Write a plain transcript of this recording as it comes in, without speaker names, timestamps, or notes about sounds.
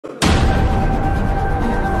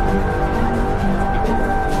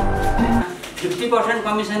50%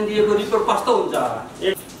 commission दिएको report कस्तो हुन्छ?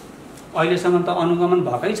 अहिलेसम्म त अनुगमन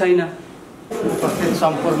भएकै छैन। उपस्थित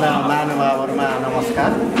सम्पूर्ण महानुभावहरुमा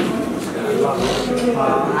नमस्कार।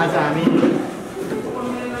 आज हामी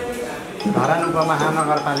धरान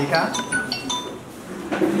उपमहानगरपालिका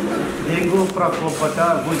डेङ्गु प्रकोपबाट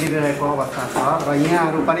गुज्रिरहेको अवस्था छ र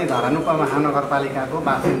यहाँहरू पनि धरान उपमहानगरपालिकाको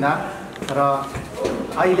बासिन्दा र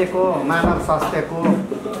अहिलेको मानव स्वास्थ्यको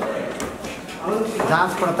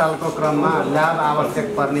जाँच पडतालको क्रममा ल्याब आवश्यक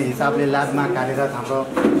पर्ने हिसाबले ल्याबमा कार्यरत हाम्रो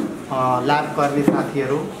ल्याब कर्मी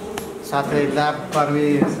साथीहरू साथै ल्याब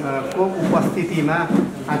कर्मीको उपस्थितिमा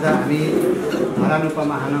आज हामी धरान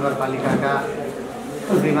उपमहानगरपालिकाका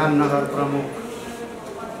श्रीमान नगर प्रमुख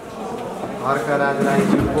हर्कराज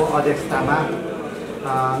राईज्यूको अध्यक्षतामा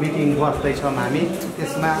मिटिङ बस्दैछौँ हामी।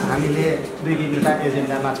 त्यसमा हामीले 2 दिनका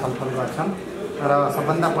एजेन्डामा छलफल गर्छौँ र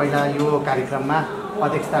सबभन्दा पहिला यो कार्यक्रममा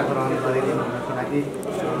अध्यक्षता ग्रहण गरिदिनुको लागि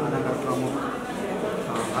नगर प्रमुख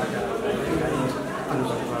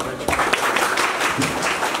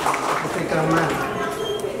त्यसै क्रममा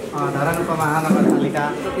धरान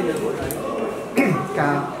उपमहानगरपालिकाका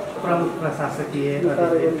प्रमुख प्रशासकीय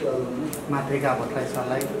मातृका भट्टराई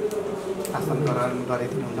सरलाई आसन ग्रहण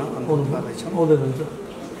गरिदिनु हुन अनुरोध गर्दैछौँ।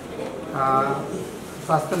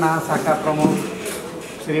 स्वास्थ्य महाशाखा प्रमुख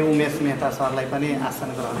श्री उमेश मेहता सरलाई पनि आसन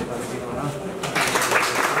ग्रहण गरिदिनु हुन।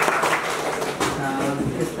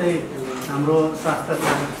 त्यस्तै हाम्रो स्वास्थ्य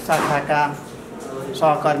शाखाका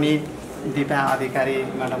सहकर्मी दिपा अधिकारी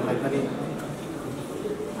म्याडमलाई पनि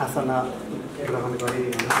आसन ग्रहण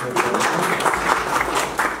गरिदिनु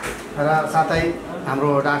र साथै हाम्रो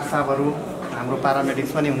डाक्टर साहबहरू हाम्रो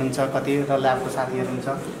प्यारामेडिक्स पनि हुनुहुन्छ कति र ल्याबको साथीहरू हुनुहुन्छ।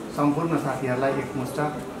 सम्पूर्ण साथीहरूलाई एकमुष्ट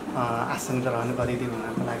आसन ग्रहण गरिदिनु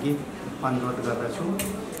हुनको लागि अनुरोध गर्दछु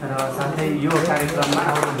र साथै यो कार्यक्रममा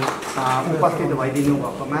उपस्थित भइदिनु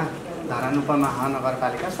भएकोमा धरान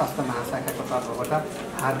उपमहानगरपालिका स्वास्थ्य महाशाखाको तर्फबाट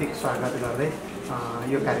हार्दिक स्वागत गर्दै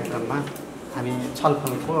यो कार्यक्रममा हामी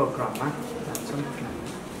छलफलको क्रममा जान्छौँ।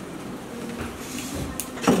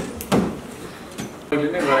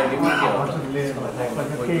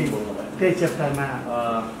 त्यही चेप्टरमा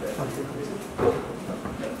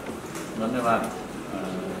धन्यवाद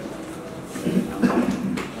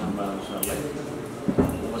सरलाई।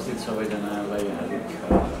 उपस्थित सबैजनालाई हार्दिक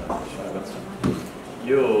स्वागत छ।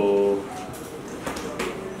 यो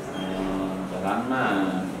धरानमा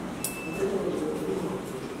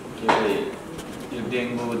के अरे यो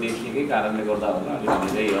डेङ्गु देखिएकै कारणले गर्दा होला अलिक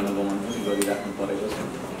धेरै अनुगमन पनि गरिराख्नु परेको छ।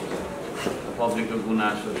 पब्लिकको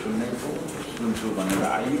गुनासो सुन्छु भनेर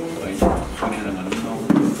आयो होइन, सुनेर भने पनि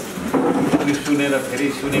नहुनु, अनि सुनेर फेरि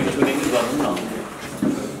सुनेको गर्नु न।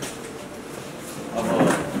 अब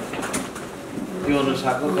त्यो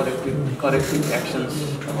अनुसारको करेक्टिभ एक्सन्स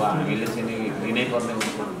अब हामीले चाहिँ नि लिनै पर्ने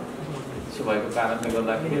हुन्छ। त्यसो भएको कारणले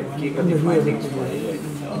गर्दाखेरि के कति फाइन्डिङ्स भए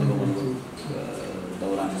अनुगमनको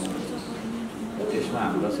दौरानमा त्यसमा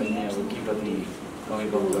हाम्रो चाहिँ नि अब के कति कमी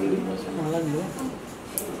कमजोरीहरू छ,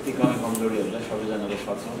 ती कमी कमजोरीहरूलाई सबैजनाले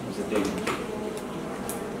सक्छौँ चाहिँ त्यही हुन्छ।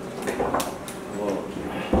 अब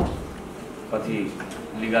कति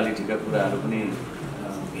लिगालिटीका कुराहरू पनि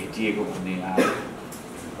भेटिएको भन्ने आयो,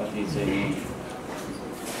 कति चाहिँ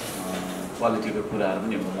क्वालिटीको कुराहरू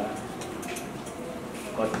पनि होला,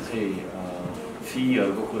 कति चाहिँ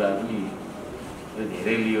फीहरूको कुराहरू पनि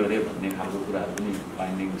धेरै लियो अरे भन्ने खालको कुराहरू पनि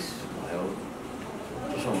फाइन्डिङ्स भयो।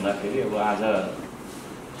 त्यसो हुँदाखेरि अब आज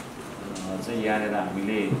चाहिँ यहाँनिर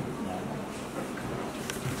हामीले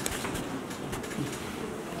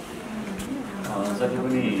जति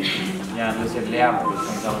पनि यहाँले चाहिँ ल्याबहरू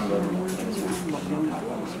सञ्चालन गर्नुहुन्छ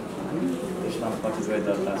त्यसमा कतिपय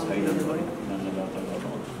दर्ता छैन भने तिनीहरूले दर्ता गर्नु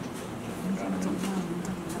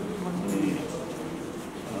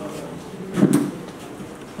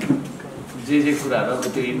जे कुराहरू अब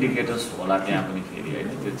त्यो इन्डिकेटर्स होला त्यहाँ पनि फेरि होइन,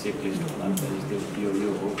 त्यो चेकलिस्ट होला त्यो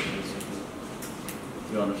यो हो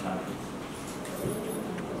त्यो अनुसार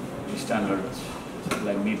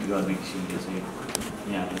स्ट्यान्डर्डलाई मिट गर्ने किसिमले चाहिँ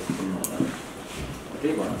यहाँले खुल्नु होला।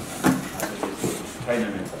 त्यही भन्न छैन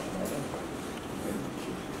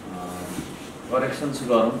करेक्सन्स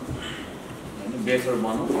गरौँ होइन, बेटर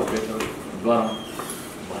बनौँ बेटर गरौँ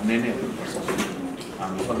भन्ने नै हुनुपर्छ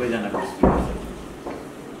हाम्रो सबैजनाको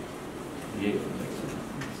यही हो।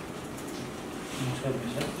 नमस्कार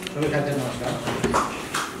नमस्कार,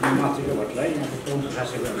 म मातृका भट्टराई, यहाँको प्रमुख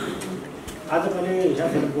प्रशासक। आज मैले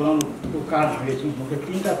साथीहरू बोलाउनुको कारण हामीले चाहिँ मुख्य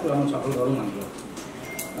 3टा कुरामा छलफल गरौँ भनेको।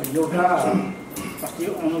 एउटा अस्ति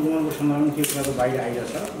अनुगमनको सन्दर्भमा त्यो कुराको बाहिर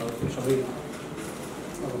आइरहेछ, अब त्यो सबै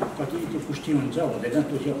अब कति त्यो पुष्टि हुन्छ हुँदैन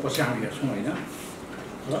त्यो चाहिँ पछि हामी हेर्छौँ होइन।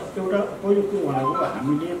 र एउटा पहिलो कुरो भनेको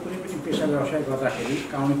हामीले कुनै पनि पेसा व्यवसाय गर्दाखेरि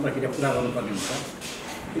कानुनी प्रक्रिया पुरा गर्नुपर्ने हुन्छ।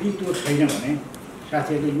 यदि त्यो छैन भने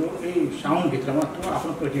साथीहरूले यो साउन्डभित्रमा त्यो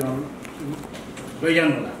आफ्नो प्रक्रियाहरू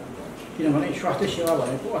लैजानु होला। किनभने स्वास्थ्य सेवा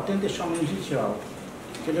भनेको अत्यन्तै संवेदनशील सेवा हो।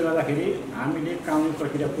 त्यसले गर्दाखेरि हामीले कानुनी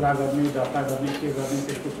प्रक्रिया पुरा गर्ने, दर्ता गर्ने, के गर्ने,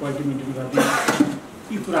 त्यसको क्वालिटी मेन्टेन गर्ने,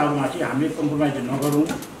 यी कुराहरूमा चाहिँ हामीले कम्प्रोमाइज नगरौँ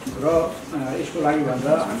र यसको लागि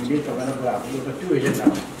भन्दा हामीले तपाईँलाई बोलाएको एउटा त्यो एजेन्डा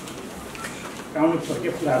हो। कानुनी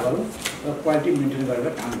प्रक्रिया पुरा गरौँ र क्वालिटी मेन्टेन गरेर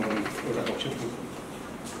काम गरौँ, एउटा पक्ष थियो।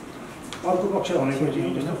 अर्को पक्ष भनेको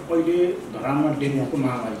चाहिँ जस्तो अहिले धरानमा डेङ्गुको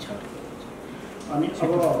महामारी छ। अनि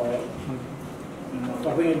अब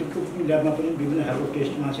तपाईँहरूको ल्याबमा पनि विभिन्न खालको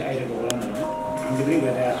टेस्ट मान्छे आइरहेको होला होइन, हामीले पनि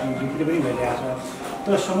भइरहेको छौँ, डिग्री पनि भइरहेको छ।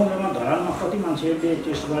 तर समग्रमा धरानमा कति मान्छेहरूले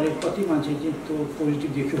टेस्ट गरे, कति मान्छे चाहिँ त्यो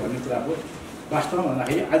पोजिटिभ देख्यो भन्ने कुराको वास्तवमा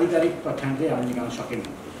भन्दाखेरि आधिकारिक तथ्याङ्क चाहिँ हामीले निकाल्न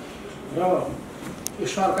सकेनौँ। र यो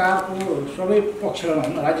सरकारको सबै पक्षमा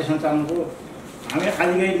भनौँ, राज्य सञ्चालनको हामी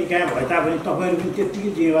आधिकारिक निकाय भए तापनि तपाईँहरू पनि त्यत्तिकै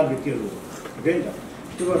जिम्मेवार व्यक्तिहरू हो नि त।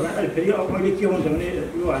 त्यो भएर अहिले फेरि अहिले के हुन्छ भने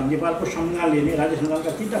यो नेपालको संविधानले नै राज्य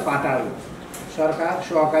सञ्चालनका 3टा पाटाहरू सरकार,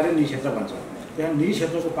 सहकारी र निजी क्षेत्र भन्छ। त्यहाँ निजी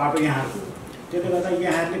क्षेत्रको पाटो यहाँहरूको हो। त्यसले गर्दा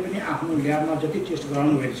यहाँहरूले पनि आफ्नो ल्याबमा जति टेस्ट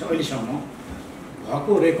गराउनु भएको छ अहिलेसम्म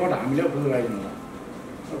भएको रेकर्ड हामीले उपलब्ध गराइदिनु होला।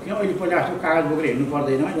 किन अहिले पहिला आफ्नो कागज बोकेर हेर्नु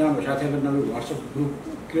पर्दैन, यहाँको साथीहरूले नभए व्हाट्सएप ग्रुप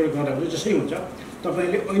क्रिएट गर्दा पनि जसै हुन्छ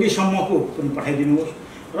तपाईँले अहिलेसम्मको पनि पठाइदिनुहोस्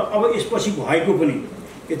र अब यसपछि भएको पनि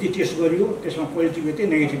यति टेस्ट गरियो, त्यसमा पोजिटिभ यति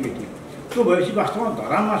नेगेटिभ यति, त्यो भएपछि वास्तवमा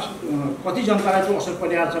धरानमा कति जनतालाई त्यो असर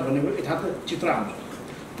परिरहेको छ भनेको यथार्थ चित्र आउँछ।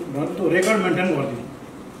 त्यो रेकर्ड मेन्टेन गरिदिनु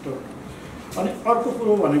त्यो। अनि अर्को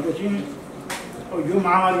कुरो भनेको चाहिँ यो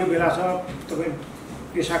महामारीको बेला छ, तपाईँ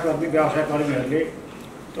पेसाकर्मी व्यवसाय कर्मीहरूले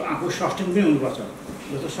त्यो आफू सस्टेन पनि हुनुपर्छ।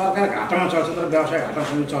 जस्तो सरकार घाटामा चल्छ तर व्यवसाय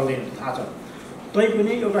घाटासँग चल्दैन, थाहा छ।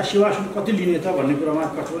 तैपनि एउटा सेवा शुल्क कति लिने त भन्ने कुरामा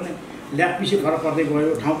कस्तो भने ल्याब पछि फरक पर्दै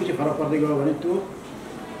गयो, ठाउँ पछि फरक पर्दै गयो भने त्यो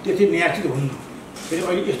त्यति न्यायचित हुन्न फेरि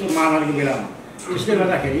अहिले यस्तो महामारीको बेलामा। त्यसले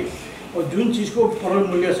गर्दाखेरि अब जुन चिजको प्रबल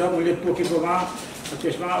मूल्य छ, मूल्य तोकेकोमा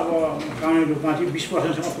त्यसमा अब कानुनी रूपमा चाहिँ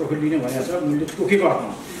 20% प्रफिट लिने भनेको छ, मूल्य तोकेको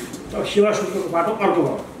अर्थमा। तर सेवा शुल्कको बाटो अर्को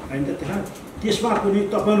भयो होइन त। त्यसमा पनि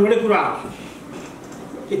तपाईँहरूबाटै कुरा आउँछ,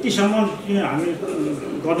 यतिसम्म हामी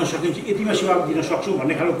गर्न सकिन्छ, यतिमा सेवा दिन सक्छौँ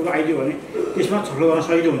भन्ने खालको कुरो आइदियो भने त्यसमा छलफल गर्न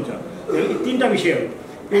सजिलो हुन्छ। यी 3टा विषयहरू,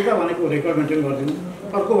 एउटा भनेको रेकर्ड मेन्टेन गरिदिनु,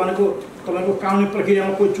 अर्को भनेको तपाईँको कानुनी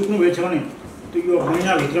प्रक्रियामा कोही चुक्नु भएछ भने त्यो यो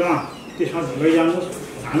महिनाभित्रमा त्यसमा लैजानुहोस्,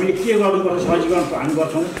 हामीले के गर्नुपर्छ सहजीकरण हामी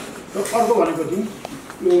गर्छौँ। र अर्को भनेको चाहिँ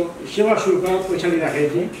यो सेवा शुल्क पैसा लिँदाखेरि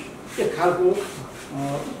चाहिँ एक खालको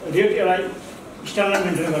रेट एउटा स्ट्यान्डर्ड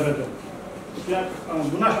मेन्टेन गरेर त्यहाँ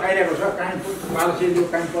गुनासो आइरहेको छ, काहीँ 1200 लियो,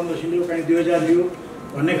 काहीँ 1500 लियो, काहीँ 2000 लियो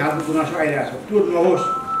भन्ने खालको गुनासो आइरहेको छ। त्यो नहोस्,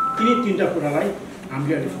 यिनी 3टा कुरालाई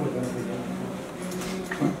हामीले अहिले फोकस गर्नुपर्छ।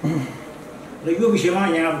 र यो विषयमा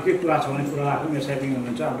यहाँ के कुरा छ भने कुरा राख्नु, मेरो साथी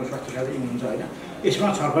हुनुहुन्छ, हाम्रो स्वास्थ्य साथी हुनुहुन्छ होइन, यसमा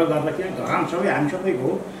छलफल गर्दा किन धरान सबै हामी सबैको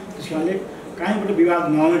हो, त्यस कारणले काहीँबाट विवाद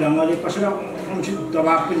नहुने ढङ्गले कसैलाई अनुचित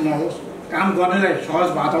दबाब पनि नहोस्, काम गर्नेलाई सहज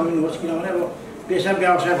वातावरण होस्। किनभने अब पेसा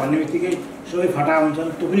व्यवसाय भन्ने बित्तिकै सबै फटा हुन्छन्,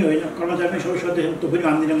 त्यो पनि होइन, कर्मचारी पनि सबै सदस्य त्यो पनि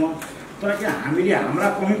मान्दिनँ म। तर किन हामीले हाम्रा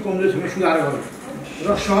कमजोरीसँग सुधार गरौँ र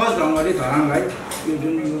सहज ढङ्गले धरानलाई यो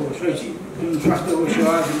जुन यो शैक्षिक जुन स्वास्थ्यको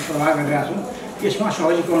सेवा जुन प्रवाह गरिरहेका छौँ यसमा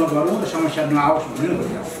सहजीकरण गरौँ र समस्या नआओस् भन्ने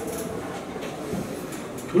खोजिरहेको छ।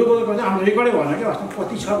 ठुलो कुरो गर्दा हाम्रो रेकर्डै भएन कि वास्तवमा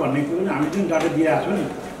कति छ भन्ने कुरो हामी जुन डाटा दिइरहेको छौँ नि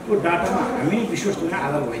त्यो डाटामा हामी विश्वास हुने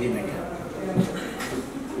आधार भइदिएन क्या।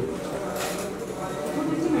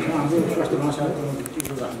 हाम्रो स्वास्थ्य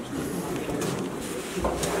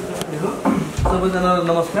सबैजनालाई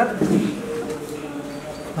नमस्कार।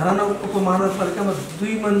 धरान उपमहानगरपालिकामा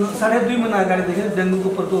 2.5 महिना अगाडिदेखि डेङ्गुको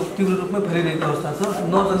प्रकोप तीव्र रूपमा फैलिरहेको अवस्था छ।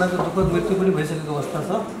 9 जनाको दुःखद मृत्यु पनि भइसकेको अवस्था छ।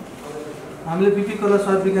 हामीले बिपी कला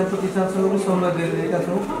स्वास्थ्य विज्ञान प्रतिष्ठानसँग पनि समन्वय गरिरहेका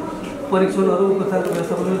छौँ, परीक्षणहरू उपचारको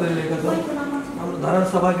व्यवस्था पनि गरिरहेका छौँ। हाम्रो धरान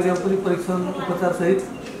सभागृह पनि परीक्षण उपचारसहित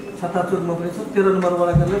 77 पनि छ। 13 नम्बर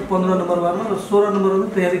वार्डले 15 नम्बर वार्डमा र 16 नम्बरमा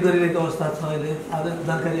पनि तयारी गरिरहेको अवस्था छ। अहिले आज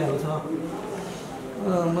जानकारी आएको छ।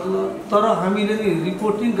 मतलब तर हामीले नि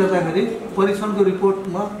रिपोर्टिङ गर्दाखेरि परीक्षणको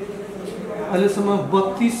रिपोर्टमा अहिलेसम्म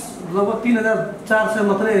 32 लगभग 3400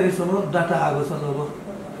 मात्रै अहिलेसम्म डाटा आएको छ लगभग।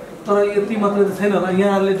 तर यति मात्रै त छैन होला,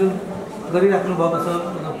 यहाँहरूले जुन गरिराख्नु भएको छ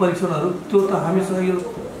परीक्षणहरू त्यो त हामीसँग यो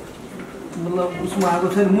मतलब उसमा आएको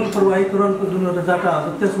छैन। मूल प्रवाहीकरणको जुन एउटा डाटा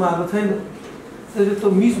हुन्छ त्यसमा आएको छैन। त्यसले त्यो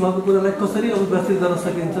मिस भएको कुरालाई कसरी अब व्यवस्थित गर्न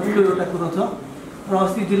सकिन्छ त्यो एउटा कुरो छ। र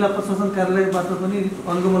अस्ति जिल्ला प्रशासन कार्यालयबाट पनि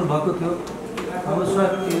अनुगमन भएको थियो, हाम्रो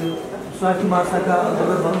स्वास्थ्य महाशाखा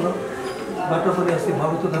बाट पनि अस्ति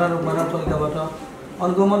भएको थियो धरान उपमहानगरपालिकाबाट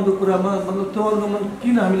अनुगमनको कुरामा। मतलब त्यो अनुगमन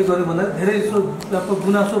किन हामीले गऱ्यौँ भन्दा धेरै जसो व्यापक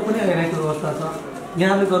गुनासो पनि आइरहेको अवस्था छ।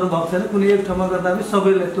 यहाँले गर्नुभएको छैन, कुनै एक ठाउँमा गर्दा पनि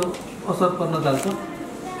सबैलाई त्यो असर पर्न जान्छ।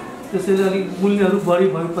 त्यसैले अलिक मूल्यहरू बढी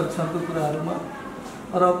भयो परीक्षणको कुराहरूमा।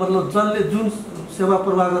 र मतलब जसले जुन सेवा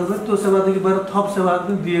प्रवाह गर्छ त्यो सेवादेखि बाहिर थप सेवाहरू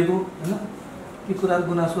पनि दिएको होइन, ती कुराहरू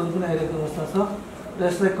गुनासोहरू पनि आइरहेको अवस्था छ र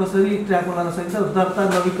यसलाई कसरी ट्र्याकमा लान सकिन्छ। दर्ता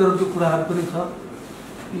नवीकरणको कुराहरू पनि छ,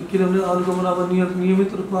 किनभने अनुगमन अब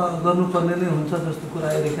नियमित रूपमा गर्नुपर्ने नै हुन्छ जस्तो कुरा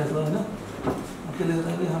आइरहेको छ होइन। त्यसले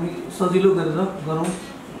गर्दाखेरि हामी सजिलो गरेर गरौँ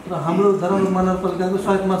र हाम्रो धरान महानगरपालिकाको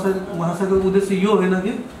स्वायत्त महाशाखाको उद्देश्य यो होइन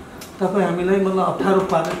कि तपाईँ हामीलाई मतलब अप्ठ्यारो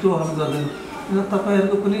पार्ने, त्यो हामी गर्दैनौँ। किन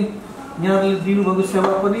तपाईँहरूको पनि यहाँहरूले दिनुभएको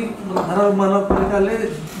सेवा पनि धरान महानगरपालिकाले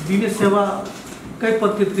दिने सेवाकै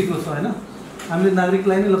प्रकृतिको छ होइन। हामीले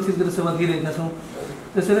नागरिकलाई नै लक्षित गरेर सेवा दिइरहेका छौँ।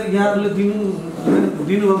 त्यसैले यहाँहरूले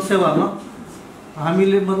दिनुभएको सेवामा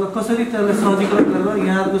हामीले मतलब कसरी त्यसलाई सहजीकरण गरेर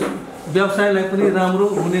यहाँहरूको व्यवसायलाई पनि राम्रो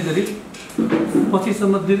हुने गरी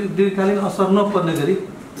पछिसम्म दीर्घकालीन असर नपर्ने गरी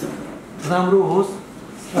राम्रो होस्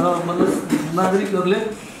र मतलब नागरिकहरूले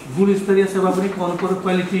गुणस्तरीय सेवा पनि पाउनु पऱ्यो,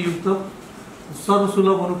 क्वालिटीयुक्त,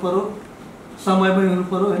 सर्वसुलभ हुनु पऱ्यो, समयमै हुनु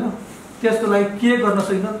पऱ्यो होइन। त्यसको लागि के गर्न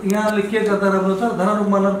सकिन्छ, यहाँहरूले के गर्दा राम्रो छ, धरान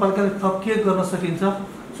महानगरपालिकाले थप के गर्न सकिन्छ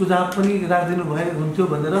सुझाव पनि राखिदिनु भए हुन्थ्यो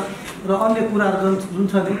भनेर। र अन्य कुराहरू जुन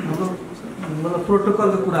छ नि हाम्रो मतलब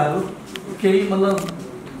प्रोटोकलको कुराहरू, केही मतलब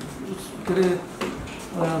के अरे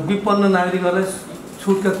विपन्न नागरिकहरूलाई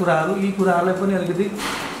छुटका कुराहरू, यी कुराहरूलाई पनि अलिकति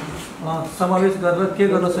समावेश गरेर के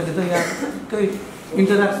गर्न सकिन्छ यहाँकै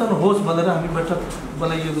इन्टरेक्सन होस् भनेर हामी बैठक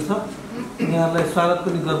बोलाइएको छ। यहाँहरूलाई स्वागत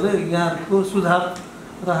पनि गर्दै यहाँहरूको सुझाव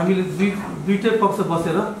र हामीले दुईटै पक्ष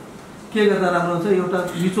बसेर के गर्दा राम्रो हुन्छ एउटा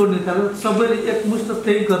निचोड निकालेर सबैले एकमुष्ट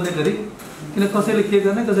त्यही गर्ने गरी, किन कसैले के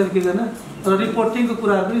गर्ने कसैले के गर्ने र रिपोर्टिङको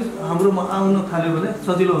कुराहरू पनि हाम्रोमा आउन थाल्यो भने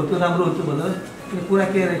सजिलो हुन्थ्यो, राम्रो हुन्थ्यो भनेर। किन कुरा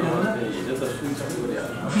के रहेको भने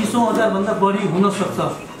 20,000 बढी हुनसक्छ,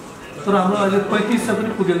 तर हाम्रो अहिले 3500 पनि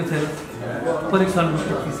पुगेको छैन परीक्षणमा।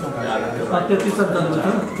 3300 जानु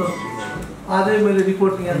छ। आजै मैले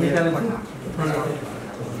रिपोर्ट यहाँ निकालेको छु।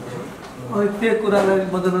 अनि त्यो कुरालाई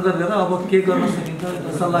मध्यनजर गरेर अब के गर्न सकिन्छ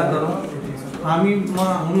सल्लाह गरौँ। हामीमा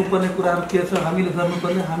हुनुपर्ने कुराहरू के छ, हामीले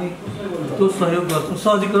गर्नुपर्ने, हामी त्यो सहयोग गर्छौँ,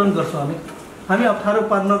 सहजीकरण गर्छौँ। हामी अप्ठ्यारो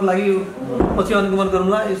पार्नको लागि पछि अनुगमन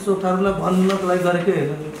गरौँला, यस्तो अप्ठ्यारोलाई भन्नको लागि गरेकै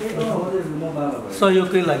होइन,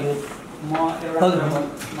 सहयोगकै लागि हो। म एउटा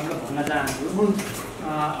मतलब भन्न चाहन्छु,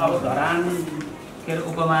 अब धरान के अरे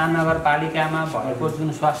उपमहानगरपालिकामा भएको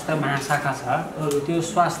जुन स्वास्थ्य महाशाखा छ, त्यो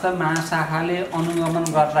स्वास्थ्य महाशाखाले अनुगमन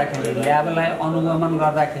गर्दाखेरि, ल्याबलाई अनुगमन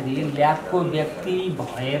गर्दाखेरि ल्याबको व्यक्ति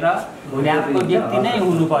भएर ल्याबको व्यक्ति नै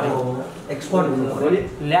हुनु पर्यो, एक्सपर्ट हुनु पर्यो।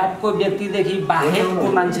 ल्याबको व्यक्तिदेखि बाहेकको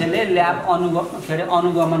मान्छेले ल्याब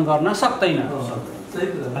अनुगमन गर्न सक्दैन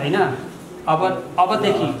होइन।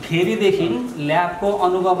 अबदेखि फेरिदेखि ल्याबको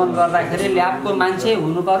अनुगमन गर्दाखेरि ल्याबको मान्छे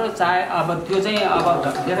हुनु पर्यो, चाहे अब त्यो चाहिँ अब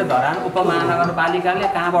के अरे धरान उपमहानगरपालिकाले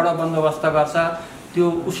कहाँबाट बन्दोबस्त गर्छ त्यो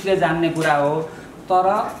उसले जान्ने कुरा हो। तर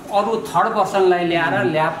अरू थर्ड पर्सनलाई ल्याएर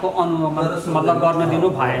ल्याबको अनुगमन मतलब गर्न दिनु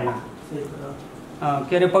भएन,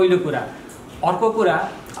 के अरे पहिलो कुरा। अर्को कुरा,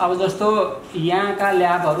 अब जस्तो यहाँका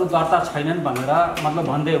ल्याबहरू दर्ता छैनन् भनेर मतलब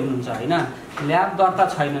भन्दै हुनुहुन्छ होइन। ल्याब दर्ता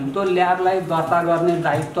छैनन्, त्यो ल्याबलाई दर्ता गर्ने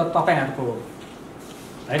दायित्व तपाईँहरूको हो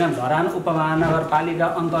होइन, धरान उपमहानगरपालिका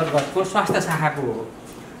अन्तर्गतको स्वास्थ्य शाखाको हो।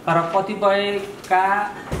 तर कतिपयका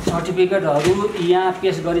सर्टिफिकेटहरू यहाँ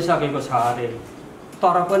पेस गरिसकेको छ अरे,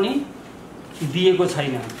 तर पनि दिएको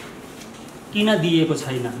छैन। किन दिएको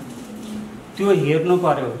छैन त्यो हेर्नु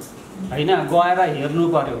पर्यो होइन, गएर हेर्नु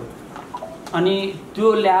पर्यो। अनि त्यो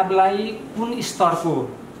ल्याबलाई कुन स्तरको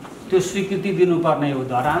त्यो स्वीकृति दिनुपर्ने हो,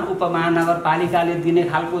 धरान उपमहानगरपालिकाले दिने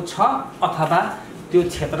खालको छ अथवा त्यो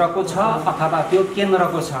क्षेत्रको छ अथवा त्यो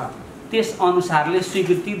केन्द्रको छ, त्यस अनुसारले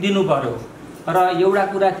स्वीकृति दिनु पर्यो। र एउटा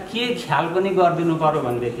कुरा के ख्याल पनि गरिदिनु पर्यो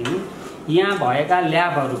भनेदेखि यहाँ भएका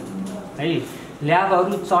ल्याबहरू है,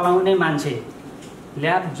 ल्याबहरू चलाउने मान्छे,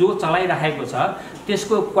 ल्याब जो चलाइराखेको छ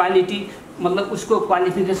त्यसको क्वालिटी मतलब उसको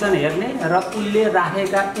क्वालिफिकेसन हेर्ने र उसले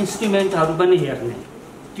राखेका इन्स्ट्रुमेन्टहरू पनि हेर्ने,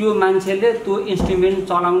 त्यो मान्छेले त्यो इन्स्ट्रुमेन्ट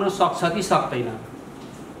चलाउन सक्छ कि सक्दैन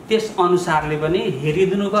त्यस अनुसारले पनि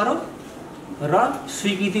हेरिदिनु पर्यो र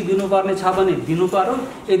स्वीकृति दिनुपर्ने छ भने दिनु पर्यो,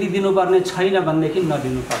 यदि दिनुपर्ने छैन भनेदेखि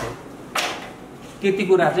नदिनु पर्यो। त्यति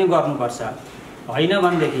कुरा चाहिँ गर्नुपर्छ। होइन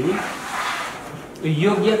भनेदेखि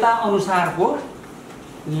योग्यता अनुसारको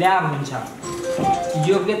ल्याब हुन्छ,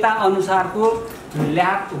 योग्यता अनुसारको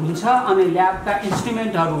ल्याब हुन्छ अनि ल्याबका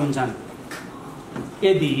इन्स्ट्रुमेन्टहरू हुन्छन्।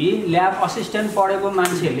 यदि ल्याब असिस्टेन्ट पढेको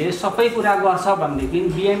मान्छेले सबै कुरा गर्छ भनेदेखि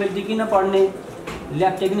बिएमएलटी किन पढ्ने,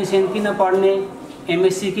 ल्याब टेक्निसियन किन पढ्ने,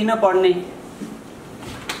 एमएससी किन पढ्ने?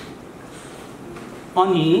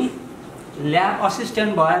 अनि ल्याब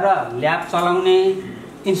असिस्टेन्ट भएर ल्याब चलाउने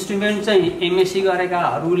इन्स्ट्रुमेन्ट चाहिँ एमएससी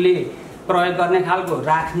गरेकाहरूले प्रयोग गर्ने खालको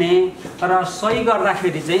राख्ने र सही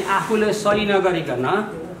गर्दाखेरि चाहिँ आफूले सही नगरिकन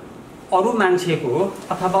अरू मान्छेको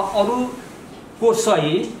अथवा अरू को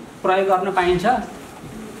सही प्रयोग गर्न पाइन्छ?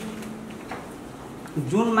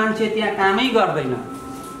 जुन मान्छे त्यहाँ कामै गर्दैन,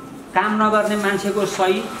 काम नगर्ने मान्छेको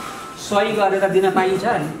सही गरेर दिन पाइन्छ?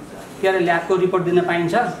 के अरे ल्याबको रिपोर्ट दिन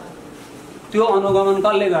पाइन्छ? त्यो अनुगमन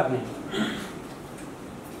कसले गर्ने?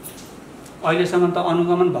 अहिलेसम्म त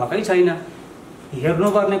अनुगमन भएकै छैन।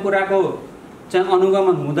 हेर्नुपर्ने कुराको चाहिँ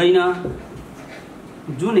अनुगमन हुँदैन,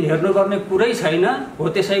 जुन हेर्नुपर्ने कुरै छैन हो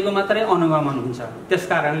त्यसैको मात्रै अनुगमन हुन्छ। त्यस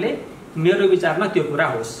कारणले मेरो विचारमा त्यो कुरा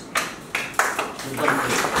होस्।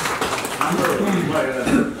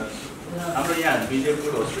 हाम्रो यहाँ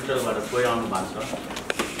विजयपुर हस्पिटलबाट कोही आउनु भएको छ?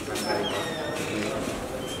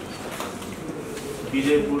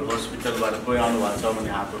 विजयपुर हस्पिटलबाट कोही आउनु भएको छ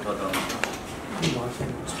भने हात उठाउँदा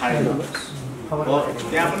छैन।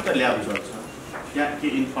 त्यहाँ पनि त ल्याब चल्छ, त्यहाँ के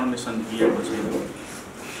इन्फर्मेसन दिएको छैन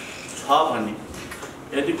छ भने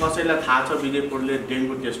यदि कसैलाई थाहा छ विजयपुरले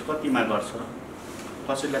डेङ्गु टेस्ट कतिमा गर्छ?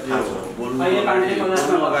 कसैलाई थाहा छ? बोल्नु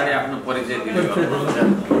अगाडि आफ्नो परिचय दिनु।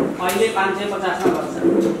 अहिले 550 मा गर्छ।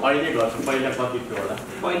 अहिले गर्छ, पहिला कति थियो होला?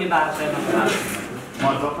 पहिले 1200 मा। म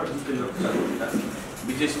डक्टर जितेन्द्र प्रसाद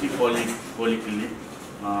विजयश्री पोलिक्लिनिक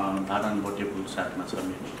धारण भोटेपुल साथमा छ।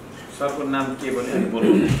 मेरो सरको नाम के भन्यो?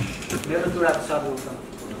 बोल्नु। मेरो कुरा सर हो।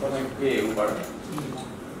 तपाईँ के उबाट?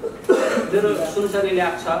 मेरो सुनसरी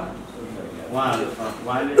ल्याब छ। उहाँले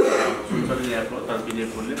सुनसरी ल्याबको तर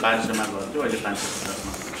विजयपुरले 1200 मा गर्थ्यो, अहिले 550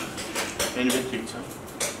 मा। एनिवे ठिक छ।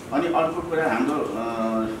 अनि अर्को कुरा हाम्रो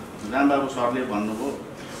रामबाबु सरले भन्नुभयो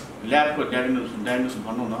ल्याबको डायग्नोस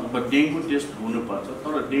भनौँ न, अब डेङ्गु टेस्ट हुनुपर्छ।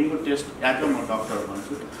 तर डेङ्गु टेस्ट एज म डक्टर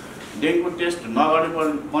भन्छु, डेङ्गु टेस्ट नगरे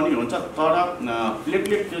पनि हुन्छ, तर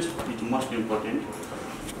platelet test is most important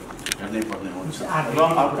हेर्नै पर्ने हुन्छ। र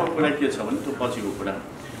अर्को कुरा के छ भने त्यो पछिको कुरा,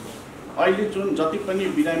 अहिले जुन जति पनि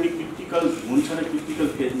बिरामी क्रिटिकल हुन्छ र क्रिटिकल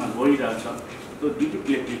फेजमा गइरहेछ त्यो दुईटै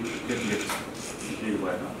प्लेटलेट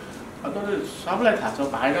भएर। तर सबलाई थाहा छ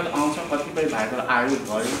भाइरल आउँछ, कतिपय भाइरल आयो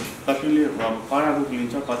भयो, कतिले कडा रूप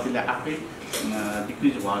लिन्छ, कतिले आफै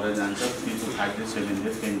डिक्रिज भएर जान्छ 3 to 5 days 7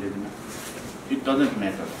 days 10 days मा। इट डजन्ट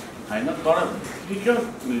म्याटर होइन। तर त्यो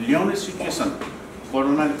ल्याउने सिचुएसन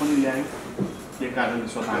कोरोनाले पनि ल्यायो, त्यही कारणले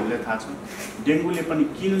सब हामीलाई थाहा छ। डेङ्गुले पनि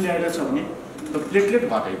किन ल्याइरहेछ भने त्यो प्लेटलेट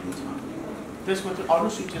घटाइदिन्छ, त्यसपछि अरू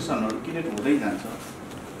सिचुएसनहरू क्रिएट हुँदै जान्छ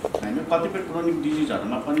होइन। कतिपय क्रोनिक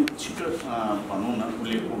डिजिजहरूमा पनि छिटो भनौँ न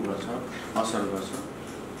उसले गर्छ, असर गर्छ।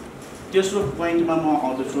 तेस्रो पोइन्टमा म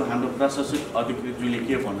आउँदैछु, हाम्रो प्रशासक अधिकृतज्यूले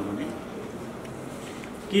के भन्नु भने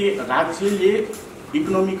कि राज्यले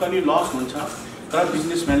इकोनोमिकली लस हुन्छ तर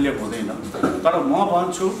बिजनेसम्यानले हुँदैन। तर म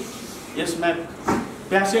भन्छु यसमा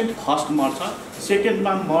पेसेन्ट फर्स्ट मर्छ,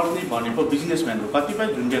 सेकेन्डमा मर्ने भनेको बिजनेसम्यान हो। कतिपय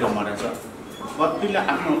झुन्डेर मरेछ, कतिले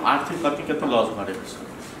आफ्नो आर्थिक कति लस गरेको छ।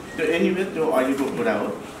 त्यो एनिवे त्यो अहिलेको कुरा हो।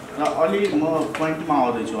 र अलि म पोइन्टमा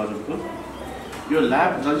आउँदैछु हजुरको, यो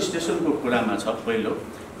ल्याब रजिस्ट्रेसनको कुरामा छ। पहिलो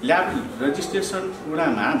ल्याब रजिस्ट्रेसन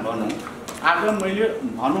कुरामा भनौँ, आज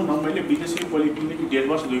मैले विदेशी पोलिक्लिनिक 1.5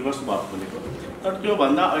 वर्ष 2 वर्ष भयो खोलेको, तर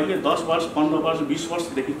त्योभन्दा अहिले 10 वर्ष 15 वर्ष 20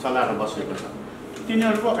 वर्षदेखि चलाएर बसेको छ।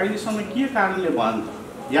 तिनीहरूको अहिलेसम्म के कारणले भयो नि त?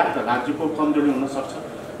 या त राज्यको कमजोरी हुनसक्छ,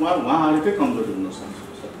 उहाँहरूकै कमजोरी हुनसक्छ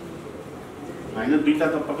होइन। दुईवटा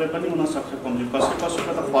त पक्कै पनि हुनसक्छ कमजोरी,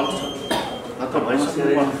 कसैको त फल्ट छ त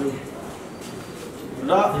भइसक्नु।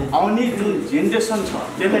 र आउने जुन जेनेरेसन छ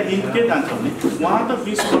त्यसलाई हिन्ट के जान्छ भने उहाँ त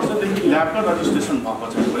 20 वर्षदेखि ल्याबको रजिस्ट्रेसन भएको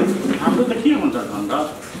छ भने हाम्रो त के हुन्छ भनेर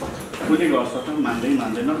उसले गर्छ त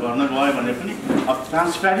मान्दैन, गर्न गयो भने पनि अब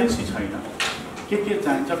ट्रान्सप्यारेन्सी छैन। के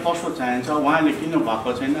चाहिन्छ, कसो चाहिन्छ, उहाँले किन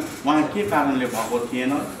भएको छैन, उहाँ के कारणले भएको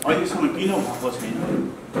थिएन, अहिलेसम्म किन भएको छैन,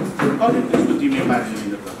 कसले त्यसको जिम्मेवारी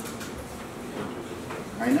लिनु त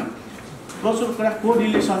होइन। दोस्रो कुरा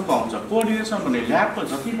कोअर्डिनेसनको आउँछ। कोअर्डिनेसन भने ल्याबको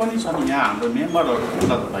जति पनि छन् यहाँ हाम्रो मेम्बरहरू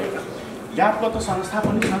उपलब्ध भएका ल्याबको त संस्था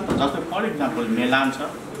पनि छ नि त। जस्तै फर इक्जाम्पल मेलान छ,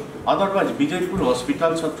 अदरवाइज विजयपुर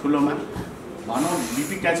हस्पिटल छ ठुलोमा, भनौँ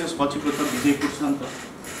बिपी क्यासेस पछिको त विजयपुर छ नि त।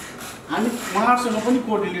 हामी उहाँहरूसँग पनि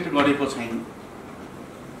कोअर्डिनेट गरेको छैन।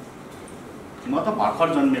 म त भर्खर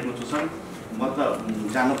जन्मेको छु सर, म त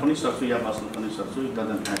जान पनि सक्छु या बस्न पनि सक्छु, इट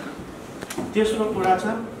डजन्ट म्याटर। तेस्रो कुरा छ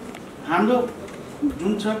हाम्रो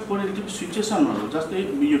जुन छ पोलिटिकल सिचुएसनहरू, जस्तै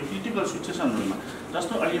यो क्रिटिकल सिचुएसनहरूमा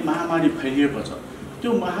जस्तो अहिले महामारी फैलिएको छ,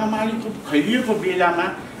 त्यो महामारीको फैलिएको बेलामा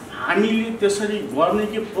हामीले त्यसरी गर्ने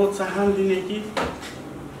कि प्रोत्साहन दिने कि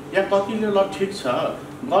या कतिले ल ठिक छ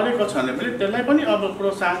गरेको छ भने त्यसलाई पनि अब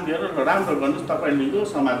प्रोत्साहन दिएर राम्रो गर्नुहोस्, तपाईँले यो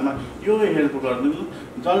समाजमा यो हेल्प गरिदिनु,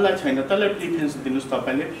 जसलाई छैन त्यसलाई प्रिफरेन्स दिनुहोस्,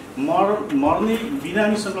 तपाईँले मर्ने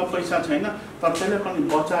बिरामीसँग पैसा छैन तर त्यसलाई पनि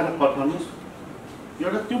बचाएर पठाउनुहोस्,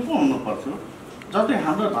 एउटा त्यो पो हुनुपर्छ। जस्तै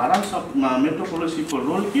हाम्रो धरान सब मेट्रोपोलिसको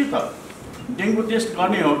रोल के त डेङ्गु टेस्ट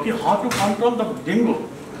गर्ने हो कि how to control the dengue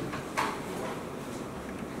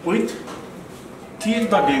with treat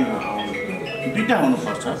the dengue दुईवटा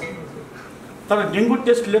हुनुपर्छ। तर डेङ्गु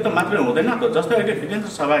टेस्टले त मात्रै हुँदैन त। जस्तै अहिले वीरेन्द्र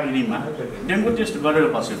सभागिरीमा डेङ्गु टेस्ट गरेर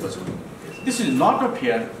बसेको छ। This is not a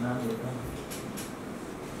fair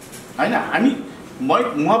होइन। हामी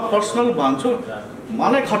म पर्सनल भन्छु,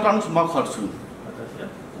 मलाई खटाउनुहोस् म खट्छु,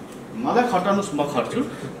 मलाई खटाउनुहोस् म खट्छु।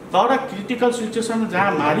 तर क्रिटिकल सिचुएसन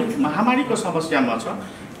जहाँ महामारीको समस्यामा छ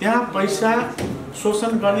त्यहाँ पैसा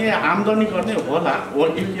शोषण गर्ने आम्दानी गर्ने होला। होल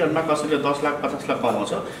इयरमा कसैले 10 लाख 50 लाख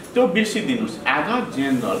कमाउँछ त्यो बिर्सिदिनुहोस्। एज अ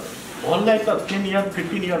जेनरल होललाई त 10 इयर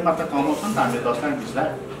 15 इयरमा त कमाउँछ नि त हामीले 10 लाख 20 लाख।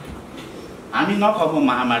 हामी नकमाउँ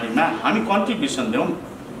महामारीमा, हामी कन्ट्रिब्युसन दिउँ,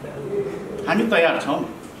 हामी तयार छौँ।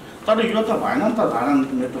 तर यो त भएन नि त धारण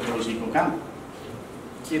मेट्रोपोलिसीको काम।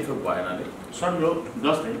 के थो भएन अरे सर यो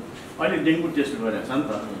जस्तै अहिले डेङ्गु टेस्ट गरेको छ नि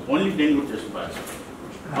त, ओन्ली डेङ्गु टेस्ट भएको छ,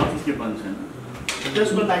 अरू के पनि छैन।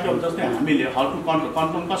 त्यसको लागि अब जस्तै हामीले हर्टु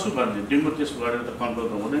कन्ट्रोल कसो गर्ने? डेङ्गु टेस्ट गरेर त कन्ट्रोल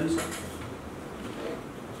त हुँदैन सर,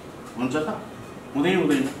 हुन्छ त?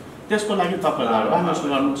 हुँदैन। त्यसको लागि तपाईँलाई राम्रो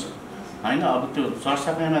गर्नुहोस् होइन। अब त्यो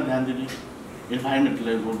सरसफाइमा ध्यान दिने,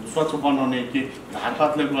 इन्भाइरोमेन्टलाई स्वच्छ बनाउने कि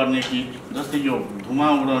झारपातले गर्ने कि जस्तै यो धुवा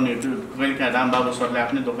उडाउने, त्यो कहिलेकाहीँ रामबाबु सरले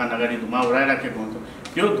आफ्नै दोकान अगाडि धुवा उडाइराखेको हुन्छ,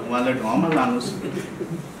 त्यो धुवालाई ठाउँमा लानुहोस्।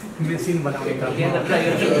 मेसिन बनाउने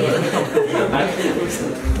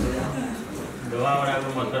धुवा उडाएको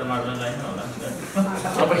मच्छर मार्न छैन होला।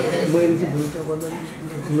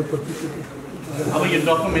 अब यो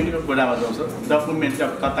डकुमेन्टको कुरामा जाउँछ। डकुमेन्ट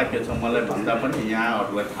चाहिँ अब कता के छ मलाई भन्दा पनि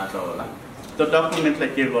यहाँहरूलाई थाहा छ होला। त्यो डकुमेन्टलाई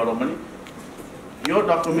के गरौँ भने यो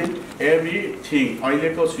डकुमेन्ट एभ्रिथिङ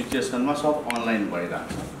अहिलेको सिचुएसनमा सब अनलाइन भइरहेको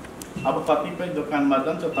छ। अब कतिपय दोकानमा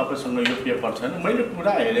जान्छ तपाईँसँग यो पेपर छैन, मैले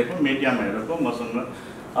पुरा हेरेको मिडियामा हेरेको मसँग,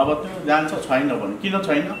 अब त्यो जान्छ छैन भने किन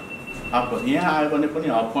छैन? अब यहाँ आयो भने पनि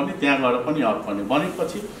हप गर्ने, त्यहाँ गएर पनि हप गर्ने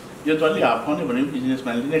भनेपछि यो जसले हप गर्ने भने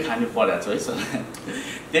बिजनेसम्यानले नै खानु परेको छ है सर।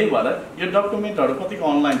 त्यही भएर यो डकुमेन्टहरू कतिको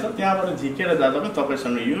अनलाइन छ, त्यहाँबाट झिकेर जाँदा पनि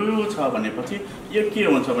तपाईँसँग यो छ भनेपछि यो के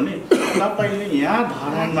हुन्छ भने तपाईँले यहाँ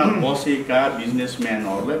धरानमा बसेका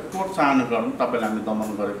बिजनेसम्यानहरूलाई प्रोत्साहन गर्नु तपाईँले हामी दमन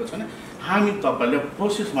गरेको छैन, हामी तपाईँले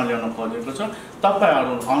प्रोसेसमा ल्याउन खोजेको छ।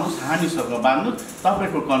 तपाईँहरू आउनुहोस्, हामीसँग बाँध्नुहोस्,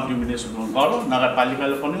 तपाईँको कन्ट्रिब्युसन गरौँ,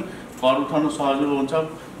 नगरपालिकाले पनि कर उठाउनु सजिलो हुन्छ।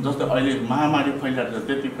 जस्तै अहिले महामारी फैलिरहेको छ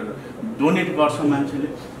त्यतिखेर डोनेट गर्छ मान्छेले,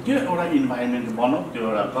 त्यो एउटा इन्भाइरोमेन्ट बनाऊ, त्यो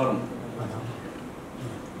एउटा गरौँ।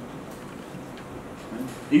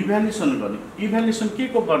 इभ्यालुएसन गर्ने, इभ्यालुएसन के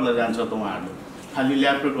को गर्न जान्छ त उहाँहरूले? खालि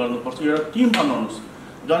ल्याबको गर्नुपर्छ, एउटा टिम बनाउनुहोस्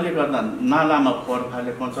जसले गर्दा नालामा फोहोर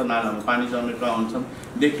फालेको हुन्छ, नालामा पानी जमेका हुन्छन्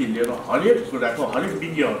देखि लिएर हरेक कुराको हरेक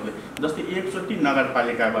विज्ञहरूले। जस्तै एकचोटि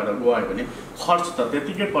नगरपालिकाबाट गयो भने खर्च त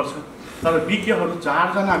त्यतिकै पर्छ, तर विज्ञहरू 4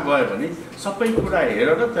 जना गयो भने सबै कुरा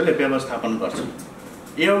हेरेर त्यसले व्यवस्थापन गर्छ।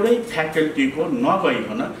 एउटै फ्याकल्टीको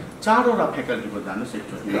नगइकन 4 वटा फ्याकल्टीको जानुहोस्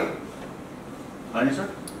एकचोटि, होइन सर?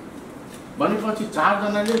 भनेपछि 4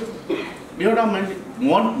 जनाले एउटा मान्छे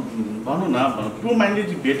भनौँ न 2 mind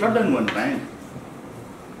is better than 1 mind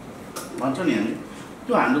भन्छ नि हामी।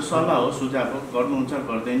 त्यो हाम्रो सल्लाह हो, सुझाव हो। गर्नुहुन्छ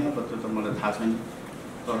गर्दैन त्यो त मलाई थाहा छैन,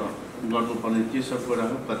 तर गर्नुपर्ने के सब कुरा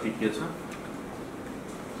हो, कति के छ।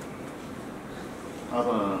 अब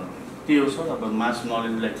त्यही हो सर। अब मास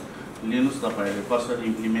नलेजलाई लिनुहोस् तपाईँहरूले, कसरी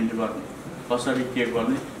इम्प्लिमेन्ट गर्ने, कसरी के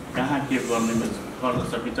गर्ने, कहाँ के गर्ने गर्न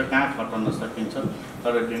सकिन्छ, कहाँ खटाउन सकिन्छ।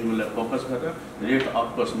 तर डेङ्गुलाई फोकस गरेर रेट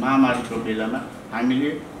अफकोर्स महामारीको बेलामा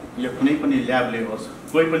हामीले यो कुनै पनि ल्याबले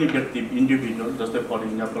होस्, कोही पनि व्यक्ति इन्डिभिजुअल जस्तै फर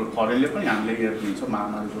इक्जाम्पल फरेनले पनि हामीले एयर दिन्छ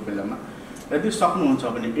महामारीको बेलामा। यदि सक्नुहुन्छ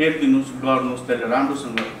भने एयर दिनुहोस्, गर्नुहोस्, त्यसले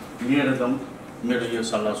राम्रोसँग लिएर जाउँ, मेरो यो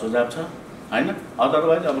सल्लाह सुझाव छ होइन।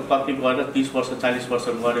 अदरवाइज अब कति गएर 30 वर्ष 40 वर्ष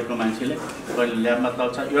गरेको मान्छेले कहिले ल्याबमा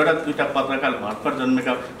चल्छ। एउटा दुईवटा पत्रकार भर्खर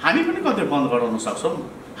जन्मेका हामी पनि कतै बन्द गराउन सक्छौँ,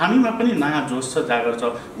 हामीमा पनि नयाँ जोस छ, जागर छ,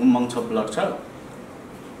 उमङ्ग छ, ब्लड छ।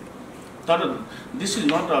 तर this is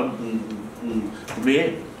not a way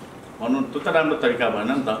भनौँ, त्यो त राम्रो तरिका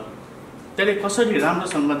भएन नि त। त्यसले कसरी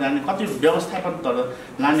राम्रोसँग जाने, कति व्यवस्थापन तर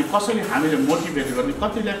लाने, कसरी हामीले मोटिभेट गर्ने,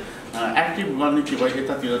 कतिले एक्टिभ गर्ने कि भयो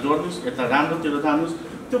यतातिर जोड्नुहोस्, यता राम्रोतिर जानुहोस्,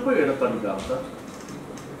 त्यो पो एउटा तरिका हो सर।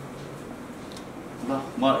 ल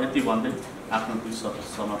म यति भन्दै आफ्नो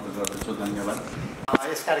समाप्त गर्दछु, धन्यवाद।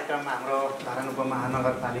 यस कार्यक्रममा हाम्रो धरान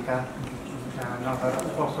उपमहानगरपालिका नगर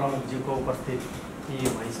उपप्रमुखज्यूको उपस्थिति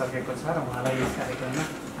भइसकेको छ र उहाँलाई यस कार्यक्रममा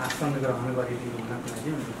आसन ग्रहण गरिदिनु हुनको लागि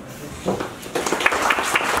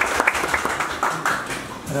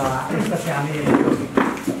र त्यसपछि हामी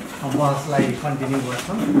बहसलाई कन्टिन्यू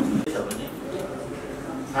गर्छौँ।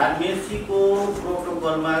 फार्मेसीको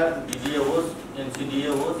प्रोटोकलमा डिडिए होस्,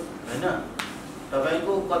 एनसिडिए होस्, होइन,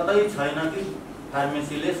 तपाईँको कतै छैन कि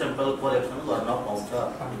फार्मेसीले सेम्पल कलेक्सन गर्न पाउँछ।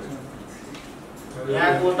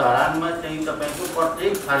 यहाँको धरानमा चाहिँ तपाईँको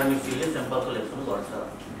प्रत्येक फार्मेसीले सेम्पल कलेक्सन गर्छ।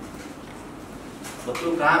 त्यो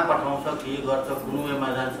कहाँ पठाउँछ, के गर्छ, कुन वेमा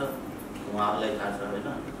जान्छ उहाँहरूलाई थाहा छ होइन।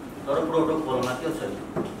 तर प्रोटोकलमा त्यो छैन,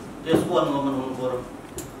 त्यसको अनुगमन हुनु पर्यो।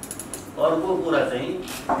 अर्को कुरा चाहिँ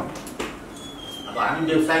अब हामी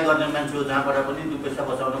व्यवसाय गर्ने मान्छे हो, जहाँबाट पनि 2 पैसा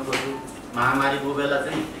बचाउन खोज्छौँ। महामारीको बेला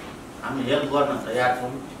चाहिँ हामी हेल्प गर्न तयार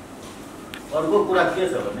छौँ। अर्को कुरा के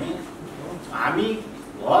छ भने हामी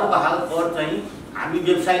घर बहाल कर चाहिँ हामी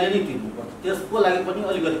व्यवसायले नै तिर्नुपर्छ। त्यसको लागि पनि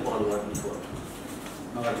अलिकति पहल गर्नु पर्यो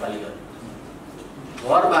नगरपालिकाले।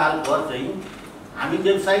 घर बहाल कर चाहिँ हामी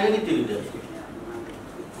व्यवसायले नै तिरिदिन्छ।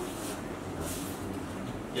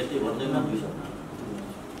 यति भन्दै म 2 शब्द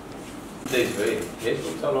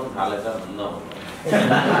फेसबुक चलाउनु थालेछ भन्न हो।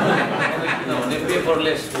 किनभने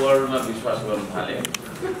पेपरलेस वर्ल्डमा विश्वास गर्नु थाले होइन।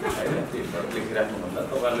 पेपर लेखिराख्नुभन्दा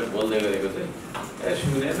तपाईँहरूले बोल्दै गरेको चाहिँ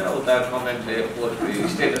सुनेन उता कमेन्ट पोस्ट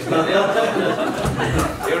स्टेटस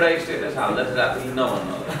एउटा स्टेटस हाल्दा चाहिँ राति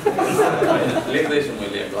नभन्नु होला। लेख्दैछु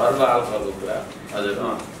मैले घर बहाल खालको कुरा। हजुर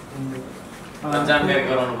जानकारी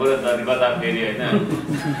गराउनु पऱ्यो त बता फेरि होइन।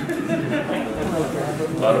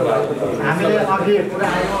 हामीले अघि कुरा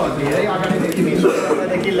आयो धेरै अगाडिदेखि 20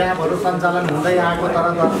 वर्षदेखि ल्याबहरू सञ्चालन हुँदै आएको तर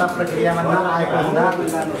दर्ता प्रक्रियामा नआएको हुँदा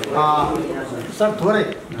सर थोरै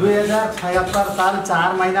 2076 साल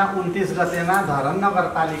 4 महिना 29 गतेमा धरान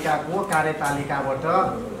नगरपालिकाको कार्यपालिकाबाट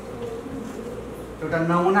एउटा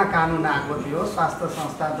नमुना कानुन आएको थियो, स्वास्थ्य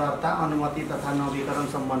संस्था दर्ता अनुमति तथा नवीकरण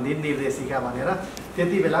सम्बन्धी निर्देशिका भनेर।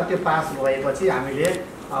 त्यति बेला त्यो पास भएपछि हामीले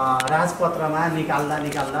राजपत्रमा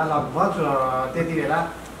निकाल्दा लगभग त्यति बेला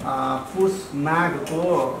पुस माघको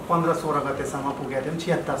 15-16 गतेसम्म पुगेका थियौँ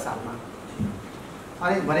 76 सालमा।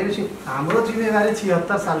 अनि भनेपछि हाम्रो जिम्मेवारी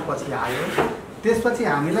 76 सालपछि आयो। त्यसपछि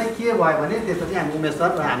हामीलाई के भयो भने त्यसपछि हामी उमेश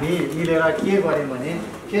सर हामी मिलेर के गऱ्यौँ भने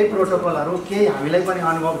केही प्रोटोकलहरू केही हामीलाई पनि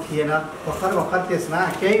अनुभव थिएन। भर्खर त्यसमा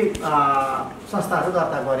केही संस्थाहरू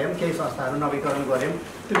दर्ता गऱ्यौँ, केही संस्थाहरू नवीकरण गऱ्यौँ।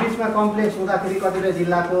 त्यो बिचमा कम्प्लेक्स हुँदाखेरि कतिपय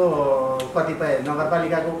जिल्लाको कतिपय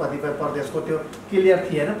नगरपालिकाको कतिपय प्रदेशको त्यो क्लियर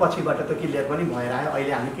थिएन। पछिबाट त्यो क्लियर पनि भएर आयो।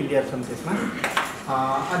 अहिले हामी क्लियर छौँ त्यसमा।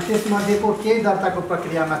 अनि त्यसमध्येको केही दर्ताको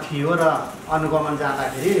प्रक्रियामा थियो र अनुगमन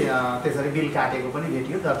जाँदाखेरि त्यसरी बिल काटेको पनि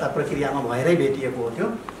भेटियो, दर्ता प्रक्रियामा भएरै भेटिएको हो त्यो।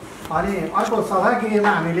 अनि अर्को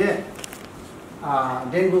सभागृहमा हामीले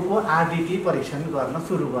डेङ्गुको आरडिटी परीक्षण गर्न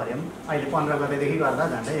सुरु गऱ्यौँ। अहिले 15 गतेदेखि गर्दा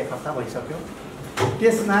झन्डै 1 हप्ता भइसक्यो।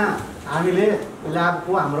 त्यसमा हामीले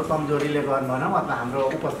ल्याबको हाम्रो कमजोरीले गर्नु भनौँ अथवा हाम्रो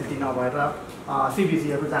उपस्थिति नभएर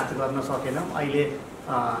सिबिसीहरू जाँच गर्न सकेनौँ। अहिले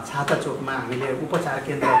छाताचोकमा हामीले उपचार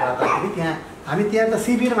केन्द्र गर्दाखेरि हामी त्यहाँ त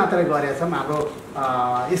शिविर मात्रै गरेका छौँ, हाम्रो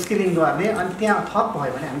स्क्रिनिङ गर्ने। अनि त्यहाँ थप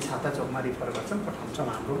भयो भने हामी छाताचोकमा रिफर गर्छौँ, पठाउँछौँ।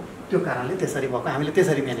 हाम्रो त्यो कारणले त्यसरी भएको हामीले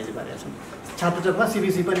त्यसरी म्यानेज गरेका छौँ। छाताचोकमा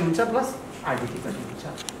सिबिसी पनि हुन्छ प्लस आरडिटी पनि हुन्छ,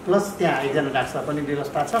 प्लस त्यहाँ एकजना डाक्टर पनि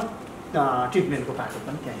व्यवस्था छ, ट्रिटमेन्टको बाटो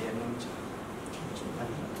पनि त्यहाँ हेर्नुहुन्छ।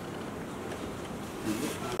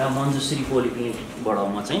 मञ्जुश्री पोलिक्लिनिकबाट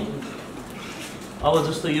म चाहिँ अब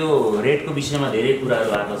जस्तो यो रेटको विषयमा धेरै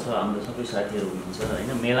कुराहरू आएको छ। हाम्रो सबै साथीहरू हुनुहुन्छ होइन,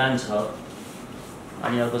 मेलान छ।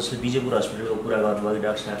 अनि अर्को जस्तो विजयपुर हस्पिटलको कुरा गर्नुभयो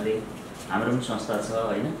डाक्टर साहबले, हाम्रो पनि संस्था छ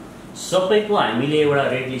होइन। सबैको हामीले एउटा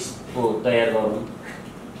रेट लिस्टको तयार गरौँ,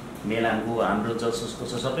 मेलानको हाम्रो जसको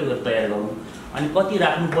छ सबैको तयार गरौँ। अनि कति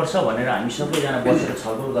राख्नुपर्छ भनेर हामी सबैजना बसेर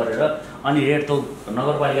छलफल गरेर अनि रेट तोक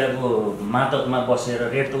नगरपालिकाको मातहतमा बसेर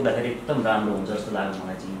रेट तोक्दाखेरि एकदम राम्रो हुन्छ जस्तो लाग्यो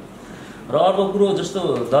मलाई चाहिँ। र अर्को कुरो जस्तो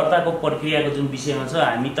दर्ताको प्रक्रियाको जुन विषयमा छ,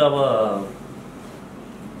 हामी त अब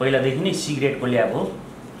पहिलादेखि नै सिग्रेटको ल्याब हो।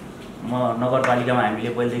 म नगरपालिकामा हामीले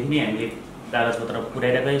पहिलादेखि नै हामीले कागजपत्र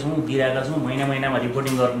पुर्याइरहेका छौँ, दिइरहेका छौँ। महिनामा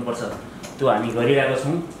रिपोर्टिङ गर्नुपर्छ त्यो हामी गरिरहेका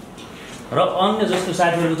छौँ। र अन्य जस्तो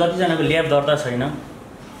साथीहरूको जतिजनाको ल्याब दर्ता छैन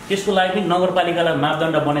त्यसको लागि पनि नगरपालिकालाई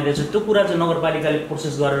मापदण्ड बनाइदिएछ। त्यो कुरा चाहिँ नगरपालिकाले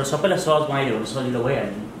प्रोसेस गरेर सबैलाई सहज बनाइदियो भने सजिलो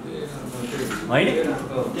भइहाल्यो होइन।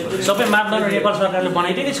 सबै मापदण्ड नेपाल सरकारले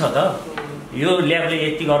बनाइदिएकै छ त। यो ल्याबले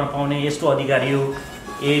यति गर्न पाउने, यस्तो अधिकार यो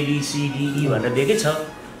ABCDE भनेर दिएकै छ।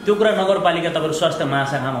 त्यो कुरा नगरपालिका तपाईँको स्वास्थ्य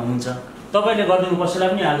महाशाखामा हुन्छ, तपाईँले गरिदिनु कसैलाई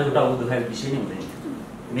पनि आज एउटा दुखाएको विषय नै हुँदैन।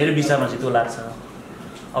 मेरो विचारमा चाहिँ त्यो लाग्छ।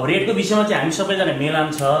 अब रेटको विषयमा चाहिँ हामी सबैजना मेलान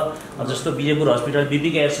छ। जस्तो विजयपुर हस्पिटल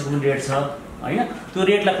BPK हेल्थको पनि रेट छ होइन। त्यो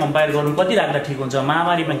रेटलाई कम्पेयर गर्नु कति राख्दा ठिक हुन्छ,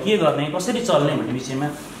 महामारीमा के गर्ने, कसरी चल्ने भन्ने विषयमा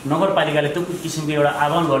नगरपालिकाले त्यो किसिमको एउटा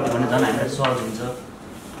आह्वान गर्ने भने झन् हामीलाई सहज हुन्छ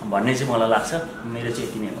भन्ने चाहिँ मलाई लाग्छ। मेरो चाहिँ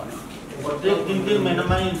यति नै भन्यो। प्रत्येक 3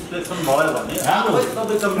 महिनामा इन्स्पेक्सन भयो भने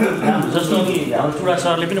जस्तो कि हाम्रो चुडा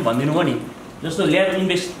सरले पनि भनिदिनु भयो नि, जस्तो ल्याब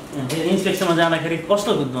इन्सपेक्सनमा जाँदाखेरि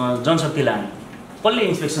कस्तो जनशक्ति लाने, कसले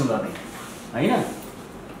इन्सपेक्सन गर्ने होइन,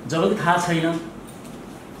 जबकि थाहा छैन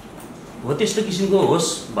हो। त्यस्तो किसिमको होस्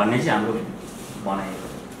भन्ने चाहिँ हाम्रो भनाइ हो।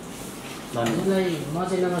 हजुरलाई म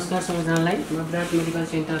चाहिँ नमस्कार सबैजनालाई। म विराट मेडिकल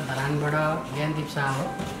सेन्टर धरानबाट ज्ञानदीप शाह हो।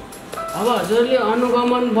 अब हजुरले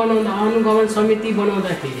अनुगमन समिति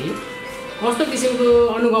बनाउँदाखेरि कस्तो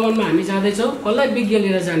किसिमको अनुगमनमा हामी जाँदैछौँ, कसलाई विज्ञ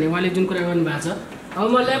लिएर जाने, उहाँले जुन कुरा गर्नुभएको छ। अब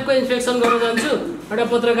म ल्याबको इन्स्पेक्सन गर्न जान्छु, एउटा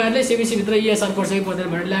पत्रकारले सिबिसीभित्र ESR पर्छ कि पर्दैन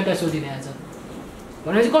भनेर ल्याबलाई सोधिरहेको छ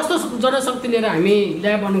भनेपछि कस्तो जनशक्ति लिएर हामी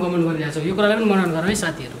ल्याब अनुगमन गरिरहेको छौँ, यो कुरालाई पनि मनन गरौँ है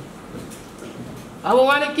साथीहरू। अब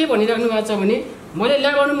उहाँले के भनिराख्नु भएको छ भने मैले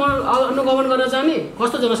ल्याब अनुगमन गर्न जाने,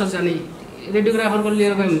 कस्तो जनशक्ति जाने, रेडियोग्राफरको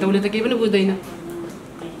लिएर गयो भने त उसले त केही पनि बुझ्दैन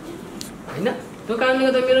होइन। त्यो कारणले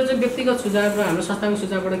गर्दा मेरो चाहिँ व्यक्तिगत सुझाव र हाम्रो संस्थाको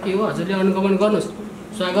सुझावबाट के हो, हजुरले अनुगमन गर्नुहोस्,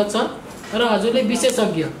 स्वागत छ। र हजुरले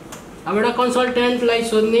विशेषज्ञ, अब एउटा कन्सल्टेन्टलाई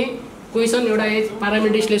सोध्ने क्वेसन एउटा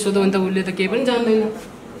प्यारामेडिक्सले सोध्यो भने त उसले त केही पनि जान्दैन।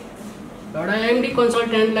 एउटा MD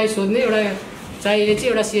कन्सल्टेन्टलाई सोध्ने, एउटा चाहे एची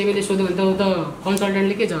एउटा CMAले सोध्यो भने त ऊ त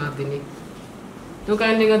कन्सल्टेन्टले के जवाब दिने। त्यो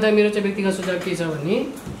कारणले गर्दा मेरो चाहिँ व्यक्तिगत सुझाव के छ भने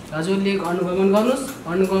हजुरले अनुगमन गर्नुहोस्,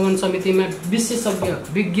 अनुगमन समितिमा विशेषज्ञ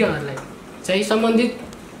विज्ञहरूलाई चाहिँ सम्बन्धित।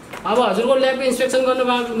 अब हजुरको ल्याबको इन्स्पेक्सन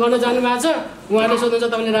गर्न जानुभएको छ, उहाँले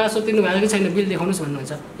सोध्नुहुन्छ तपाईँले राजस्व तिर्नु भएको कि छैन, बिल देखाउनुहोस्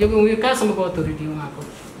भन्नुहुन्छ। यो उयो कहाँसम्मको अथोरिटी हो उहाँको?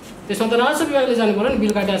 त्यसमा त राजस्व विभागले जानु पऱ्यो नि,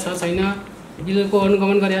 बिल काटेको छ छैन, बिलको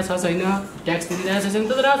अनुगमन गरेको छ छैन, ट्याक्स तिरिरहेको छ छैन,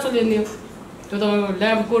 त राजस्व लिने हो। त्यो त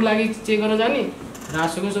ल्याबको लागि चेक गर्न जाने,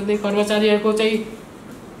 राजस्वको सोध्ने। कर्मचारीहरूको चाहिँ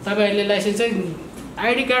तपाईँहरूले लाइसेन्स चाहिँ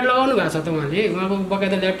ID कार्ड लगाउनु भएको छ त उहाँको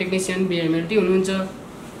बकाइदा ल्याब टेक्निसियन BMLT हुनुहुन्छ।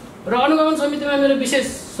 र अनुगमन समितिमा मेरो विशेष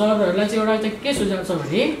सरहरूलाई चाहिँ एउटा चाहिँ के सुझाव छ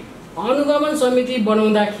भने अनुगमन समिति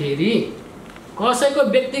बनाउँदाखेरि कसैको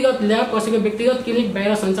व्यक्तिगत ल्याब, कसैको व्यक्तिगत क्लिनिक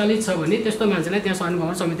बाहिर सञ्चालित छ भने त्यस्तो मान्छेलाई त्यहाँ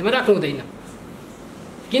अनुगमन समितिमा राख्नु हुँदैन,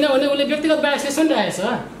 किनभने उसले व्यक्तिगत बायस पनि राखेछ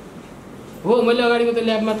हो। मैले अगाडिको त्यो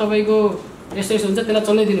ल्याबमा तपाईँको यस्तो हुन्छ, त्यसलाई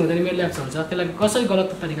चल्नै दिनु हुँदैन, मेरो ल्याब चल्छ, त्यसलाई कसरी गलत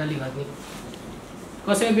तरिकाले गर्ने,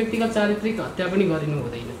 कसैको व्यक्तिगत चारित्रिक हत्या पनि गरिनु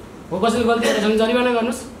हुँदैन हो। कसैले गल्ती गरेछ भने जरिवाना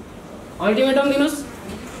गर्नुहोस्, अल्टिमेटम दिनुहोस्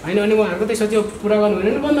होइन, अनि उहाँहरूको त्यसो त्यो पुरा गर्नु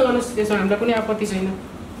भने बन्द गर्नुहोस्, त्यसमा हामीलाई कुनै आपत्ति छैन।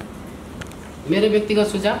 मेरो व्यक्तिगत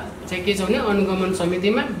सुझाव चाहिँ के छ भने अनुगमन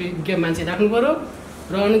समितिमा विज्ञ मान्छे राख्नु पऱ्यो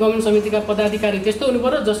र अनुगमन समितिका पदाधिकारी त्यस्तो हुनु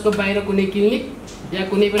पऱ्यो जसको बाहिर कुनै क्लिनिक या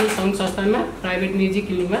कुनै पनि सङ्घ संस्थानमा प्राइभेट निजी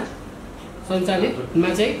क्लिनिकमा सञ्चालितमा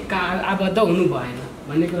चाहिँ आबद्ध हुनु भएन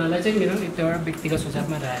भन्ने कुरालाई चाहिँ मेरो एउटा व्यक्तिगत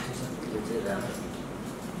सुझावमा राखेको छ।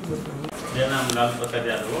 मेरो नाम लाल प्रसाद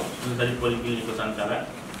यादव हो, सुनसरी पोलिक्लिनिकको सञ्चालक।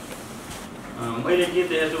 मैले के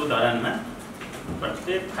देखेको छु धरानमा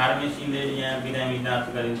प्रत्येक फार्मेसीले यहाँ बिरामी जाँच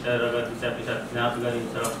गरिन्छ, रगत हिसाब पिसाब जाँच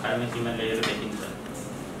गरिन्छ, फार्मेसीमा ल्याएर देखिन्छ।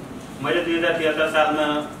 मैले 2073 सालमा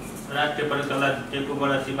राष्ट्रिय प्रयोगशाला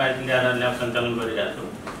टेकुबाट सिफारिस ल्याएर ल्याब सञ्चालन गरिरहेको छु।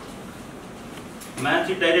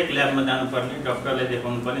 मान्छे डाइरेक्ट ल्याबमा जानुपर्ने, डक्टरलाई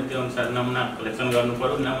देखाउनु पर्ने, त्यो अनुसार नमुना कलेक्सन गर्नु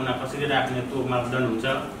पर्यो, नमुना कसरी राख्ने त्यो मापदण्ड हुन्छ।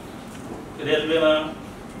 रेलवेमा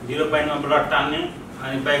 0 पोइन्टमा ब्लड तान्ने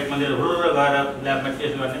अनि बाइकमा लिएर हुर्र गएर ल्याबमा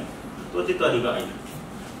टेस्ट गर्ने, त्यो चाहिँ तरिका होइन।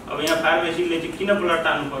 अब यहाँ फार्मेसीले चाहिँ किन ब्लड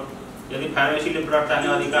तान्नु पर्यो? यदि फार्मेसीले ब्लड तान्ने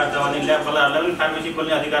अधिकार छ भने ल्याबवालाहरूलाई पनि फार्मेसी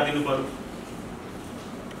खोल्ने अधिकार दिनु पर्यो।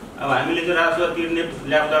 अब हामीले चाहिँ राजस्व तिर्ने,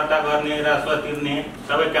 ल्याब दर्ता गर्ने, राजस्व तिर्ने,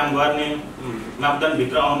 सबै काम गर्ने,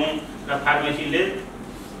 मापदण्डभित्र आउने र फार्मेसीले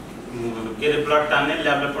के अरे ब्लड तान्ने,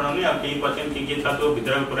 ल्याबलाई पढाउने, अब केही पर्सेन्ट के छ त्यो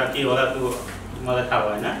भित्रको कुरा के होला त्यो मलाई थाहा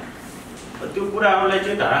भएन। त्यो कुराहरूलाई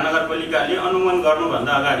चाहिँ धरा नगरपालिकाले अनुगमन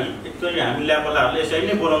गर्नुभन्दा अगाडि एकचोटि हामी ल्याबवालाहरूले यसरी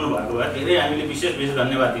नै बोलाउनु भएको भए धेरै हामीले विशेष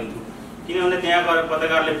धन्यवाद दिन्थ्यौँ। किनभने त्यहाँ गएर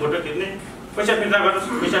पत्रकारले फोटो खिच्ने, पैसा फिर्ता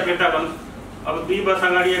गर्नुहोस्, पैसा फिर्ता गर्नुहोस्। अब 2 वर्ष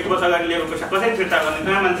अगाडि 1 वर्ष अगाडि लिएको पैसा कसरी फिर्ता गर्ने,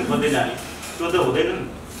 कहाँ मान्छे खोज्दै जाने, त्यो त हुँदैन नि।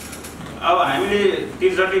 अब हामीले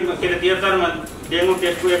 73 मा डेङ्गु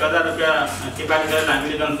टेस्टको 1000 रुपियाँ सिफारिस गरेर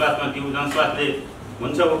हामीले जनस्वास्थ्यमा दिउँ, जनस्वास्थ्यले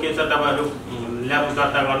हुन्छ हो के छ तपाईँहरू ल्याब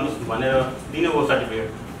दर्ता गर्नुहोस् भनेर दिनुभयो सर्टिफिकेट।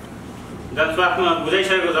 जनस्वास्थ्यमा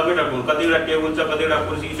बुझाइसकेको सबै डकुमेन्ट, कतिवटा टेबुल छ, कतिवटा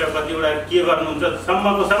कुर्सी छ, कतिवटा के गर्नुहुन्छ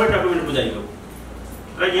सम्मको सबै डकुमेन्ट बुझाइयो।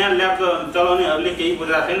 र यहाँ ल्याब चलाउनेहरूले केही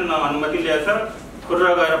बुझाएको छैन, न अनुमति लिएको छ।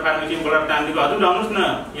 खुर्रा गएर फार्मेसी ब्लड तानिदिएको, हजुर आउनुहोस् न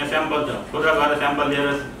यहाँ स्याम्पल छ, खुर्रा गएर स्याम्पल लिएर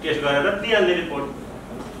टेस्ट गरेर दिइहाल्ने रिपोर्ट।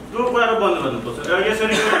 त्यो कुराहरू बन्द गर्नुपर्छ र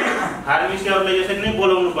यसरी फार्मेसीहरूलाई यसरी नै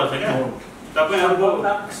बोलाउनुपर्छ क्या। तपाईँहरूको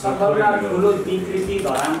सबभन्दा ठुलो विकृति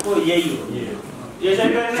धरानको यही हो,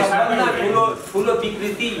 ठुलो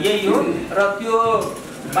विकृति यही हो। र त्यो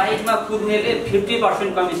बाइकमा कुद्नेले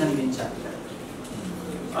 50% कमिसन दिन्छ।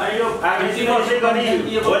 यो फार्मेसी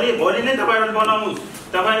भोलि नै तपाईँहरू बनाउनुहोस्,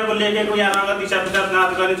 तपाईँहरूको लेखेको यहाँ रगत हिसाब पिसाब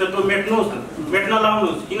जाँच गरिन्छ त्यो मेट्न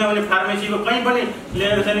लाउनुहोस्। किनभने फार्मेसीको कहीँ पनि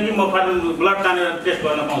लेखेको छैन कि म ब्लड तानेर टेस्ट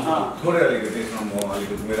गर्न पाउँछु। थोरै अलिकति यसमा म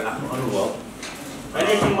अलिकति मेरो आफ्नो अनुभव होइन,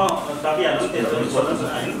 एकछिन म सकिहाल्छु त्यसो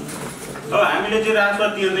होइन। अब हामीले चाहिँ राजस्व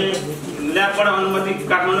तिर्ने, ल्याबबाट अनुमति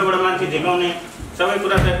काठमाडौँबाट मान्छे झिकाउने, सबै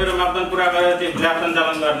कुरा देखेर मापदण्ड पुरा गरेर त्यो ल्याब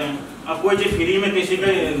सञ्चालन गर्ने। कोही चाहिँ फ्रीमै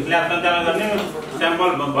त्यसैकै ल्याब सञ्चालन गर्ने, स्याम्पल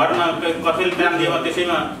भर्न कसैले काम दियो भने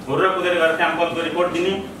त्यसैमा हुर्र कुदेर गएर स्याम्पलको रिपोर्ट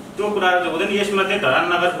दिने, त्यो कुराहरू चाहिँ हुँदैन। यसमा चाहिँ धरान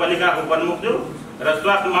नगरपालिकाको प्रमुख जो र र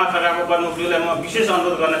स्वास्थ्य महाशाखाको प्रमुखज्यूलाई म विशेष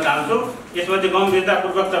अनुरोध गर्न चाहन्छु, यसमा चाहिँ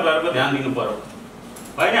गम्भीरतापूर्वक तपाईँहरूको ध्यान दिनु पर्यो।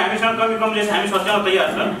 होइन, हामीसँग कमी हामी सच्याउन तयार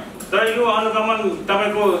छ, तर यो अनुगमन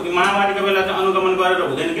तपाईँको महामारीको बेला चाहिँ अनुगमन गरेर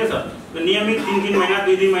हुँदैन के छ। यो नियमित 3 महिना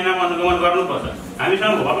 2 महिनामा अनुगमन गर्नुपर्छ।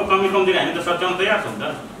 हामीसँग भएको कमी हामी त सच्याउन तयार छौँ त।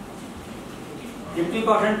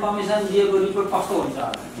 50% कमिसन दिएको रिपोर्ट कस्तो हुन्छ?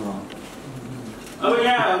 अब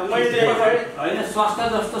यहाँ मैले होइन, स्वास्थ्य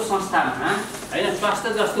जस्तो संस्थामा होइन, स्वास्थ्य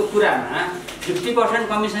जस्तो कुरामा 50%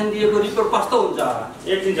 कमिसन दिएको रिपोर्ट कस्तो हुन्छ?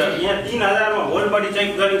 एकछिन सर, यहाँ 3000 मा होल बडी चेक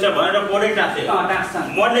गरिन्छ भनेर बोर्डै टाँसे।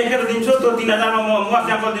 म लेखेर दिन्छु, त्यो 3000 मा म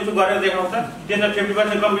स्याम्पल दिन्छु गरेर देखाउँछ, त्यसमा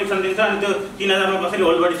 50% कमिसन दिन्छ। अनि त्यो 3000 मा कसरी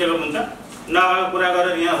होल बडी चेकअप हुन्छ? नभएको कुरा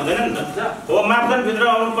गरेर यहाँ हुँदैन नि त। हो, मापदण्डभित्र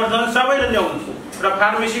आउनुपर्छ, सबैले ल्याउनु र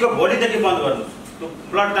फार्मेसीको भोलिदेखि बन्द गर्नु। त्यो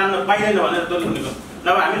ब्लड तान्न पाइँदैन भनेर त्यो लेख्नु,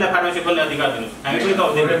 नभए हामीलाई फार्मेसी खोल्ने अधिकार दिनु। हामी पनि त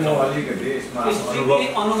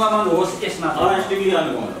अनुगमन होस् यसमा,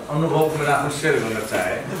 अनुभव मेरो आफ्नो सेयर गर्न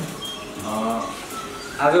चाहे।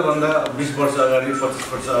 आजभन्दा 20 वर्ष अगाडि, 25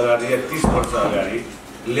 वर्ष अगाडि या 30 वर्ष अगाडि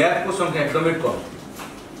ल्याबको सङ्ख्या एकदमै कम।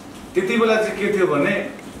 त्यति बेला चाहिँ के थियो भने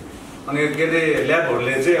अनि के अरे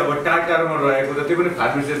ल्याबहरूले चाहिँ अब टाढामा रहेको जति पनि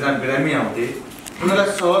फार्मेसी जहाँ बिरामी आउँथे उनीहरूलाई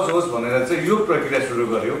सहज होस् भनेर चाहिँ यो प्रक्रिया सुरु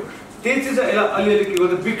गर्यो। त्यही चिज यसलाई अलिअलि के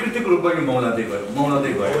गर्दा विकृतिको रूपमा मौलाउँदै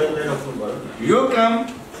गयो। यो काम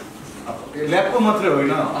ल्याबको मात्रै होइन,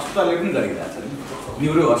 अस्पतालले पनि गरिरहेछ।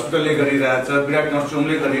 न्युरो हस्पिटलले गरिरहेछ, विराट नर्सिङ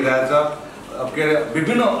गरिरहेछ, के अरे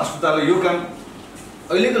विभिन्न अस्पतालले यो काम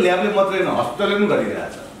अहिलेको ल्याबले मात्रै होइन हस्पिटलले पनि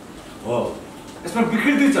गरिरहेछ। हो, यसमा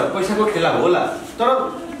विकृति छ, पैसाको खेला होला, तर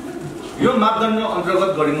यो मापदण्ड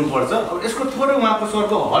अन्तर्गत गरिनुपर्छ। अब यसको थोरै उहाँको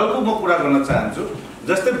सरको हलको म कुरा गर्न चाहन्छु।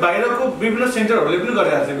 जस्तै बाहिरको विभिन्न सेन्टरहरूले पनि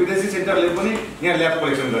गरिरहेछ, विदेशी सेन्टरले पनि यहाँ ल्याब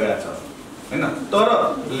कलेक्सन गरिरहेछ होइन। तर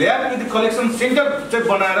ल्याब यदि कलेक्सन सेन्टर चाहिँ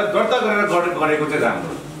बनाएर दर्ता गरेर गरेको चाहिँ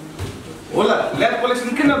राम्रो होला। ल्याब कलेक्सन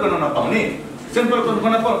किन गर्न नपाउने? सेम्पल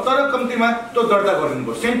गर्न पर्छ, तर कम्तीमा त्यो दर्ता गरिनु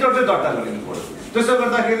पर्छ, सेन्टर चाहिँ दर्ता गरिनु पर्छ। त्यसो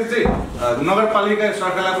गर्दाखेरि चाहिँ नगरपालिका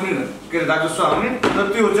सरकारलाई पनि के अरे राजस्व आउने र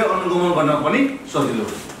त्यो चाहिँ अनुगमन गर्न पनि सजिलो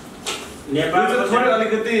हुन्छ। थोरै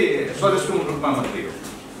अलिकति सजेस्टको रूपमा मात्रै हो।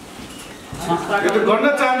 गर्न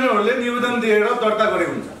चाहनेहरूले निवेदन दिएर दर्ता गरे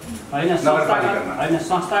हुन्छ। होइन,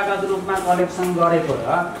 संस्थागत रूपमा कलेक्सन गरेको र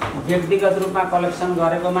व्यक्तिगत रूपमा कलेक्सन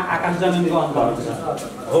गरेकोमा आकाश जमिनको अन्तर हुन्छ।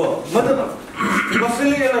 हो, मतलब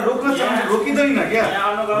कसैले यसलाई रोक्न चाहन्छ, रोकिँदैन क्या।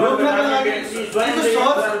 रोक्नका लागि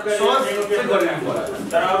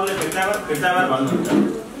तर अरूले फिर्ताबार भन्नुहुन्छ।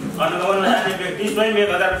 अनुगमन जाने व्यक्ति स्वयं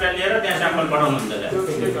 1000 रुपियाँ लिएर त्यहाँ स्याम्पल पठाउनुहुन्छ।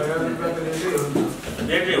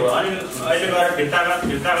 डेटै हो। अनि अहिले गएर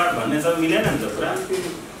फिर्ताबार भन्ने त मिलेन नि त कुरा।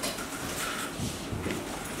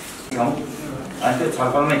 अनि त्यो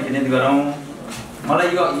छलफलमा केन्द्रित गरौँ। मलाई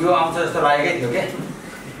यो आउँछ जस्तो लागेकै थियो क्या।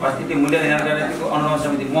 अस्ति त्यो मूल्य निर्धारण गर्ने अनुगमन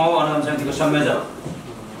समिति, म अनुगमन समितिको संयोजक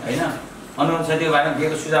होइन। अनुगमन समितिको बारेमा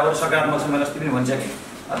दिएको सुझावहरू सकारात्मक छ, मैले अस्ति पनि भनिसकेँ।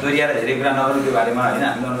 दोहोऱ्याएर धेरै कुरा नगर्नु त्यो बारेमा होइन।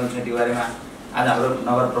 हामीले अनुगमन समितिको बारेमा आज हाम्रो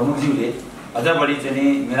नगर प्रमुखज्यूले अझ बढी चाहिँ नि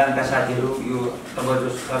मेलानका साथीहरू, यो तपाईँको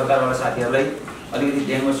सरकारबाट साथीहरूलाई अलिकति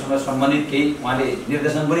डेङ्गुसँग सम्बन्धित केही उहाँले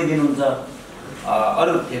निर्देशन पनि दिनुहुन्छ।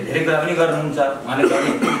 अरू धेरै कुरा पनि गर्नुहुन्छ उहाँले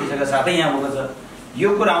गर्ने त्यसका साथै यहाँ भएको छ। यो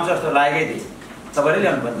कुरा आउँछ जस्तो लागेकै थियो। तपाईँले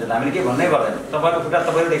ल्याउनु पर्छ, हामीले केही भन्नै पर्दैन। तपाईँको कुरा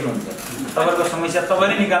तपाईँले देख्नुहुन्छ, तपाईँको समस्या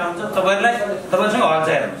तपाईँले निकाल्नुहुन्छ, तपाईँसँग हल छ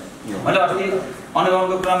हेर्नुहोस्। मैले अस्ति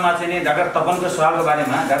अनुगमनको क्रममा चाहिँ नि डाक्टर तपनको सवालको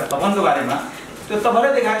बारेमा, डाक्टर तपनको बारेमा त्यो तपाईँले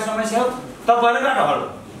देखाएको समस्या हो, तपाईँले हल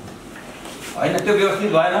होइन। त्यो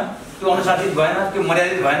व्यवस्थित भएन, त्यो अनुशासित भएन, त्यो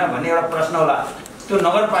मर्यादित भएन भन्ने एउटा प्रश्न होला। त्यो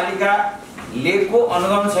नगरपालिकालेको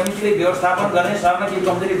अनुगमन समितिले व्यवस्थापन गर्ने सहरमा केही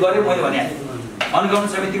कमजोरी गर्यो मैले भने अनुगमन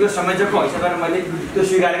समितिको संयोजकको हैसियतबाट मैले त्यो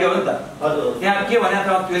स्वीकारेको हो नि त। त्यहाँ के भने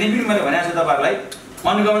त्यो दिन पनि मैले भनेको छु तपाईँहरूलाई,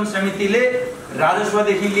 अनुगमन समितिले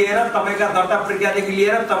राजस्वदेखि लिएर तपाईँका दर्ता प्रक्रियादेखि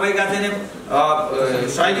लिएर तपाईँका चाहिँ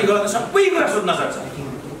सहयोगी गर्न सबै कुरा सोध्न सक्छ,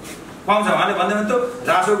 पाउँछ। उहाँले भन्दैन त्यो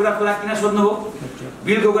राजस्वको कुरा किन सोध्नुभयो,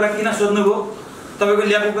 बिलको कुरा किन सोध्नुभयो, तपाईँको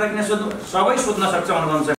ल्याबको कुरा किन सोध्नु, सबै सोध्न सक्छ अनुगमन समिति।